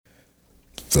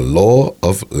The law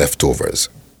of leftovers.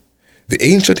 The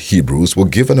ancient Hebrews were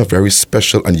given a very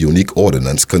special and unique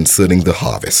ordinance concerning the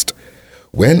harvest.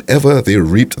 Whenever they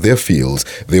reaped their fields,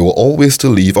 they were always to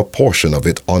leave a portion of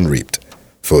it unreaped.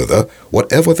 Further,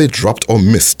 whatever they dropped or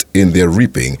missed in their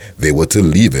reaping, they were to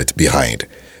leave it behind.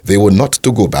 They were not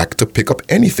to go back to pick up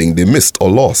anything they missed or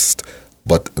lost,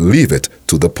 but leave it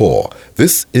to the poor.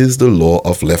 This is the law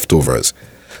of leftovers.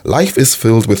 Life is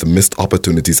filled with missed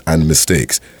opportunities and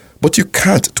mistakes, but you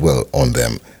can't dwell on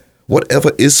them.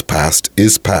 Whatever is past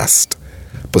is past.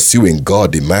 Pursuing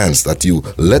God demands that you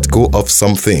let go of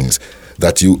some things,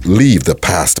 that you leave the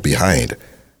past behind,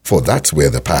 for that's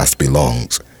where the past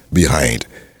belongs, behind.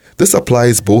 This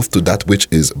applies both to that which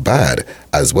is bad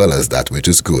as well as that which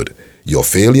is good. Your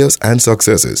failures and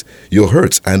successes, your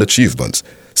hurts and achievements.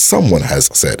 Someone has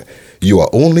said, you are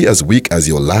only as weak as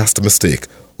your last mistake,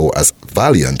 or as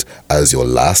valiant as your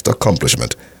last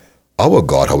accomplishment. Our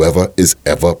God, however, is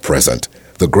ever present.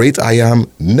 The great I Am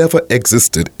never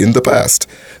existed in the past.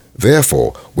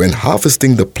 Therefore, when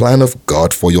harvesting the plan of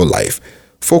God for your life,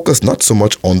 focus not so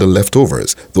much on the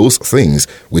leftovers, those things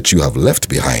which you have left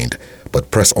behind,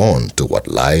 but press on to what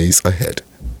lies ahead.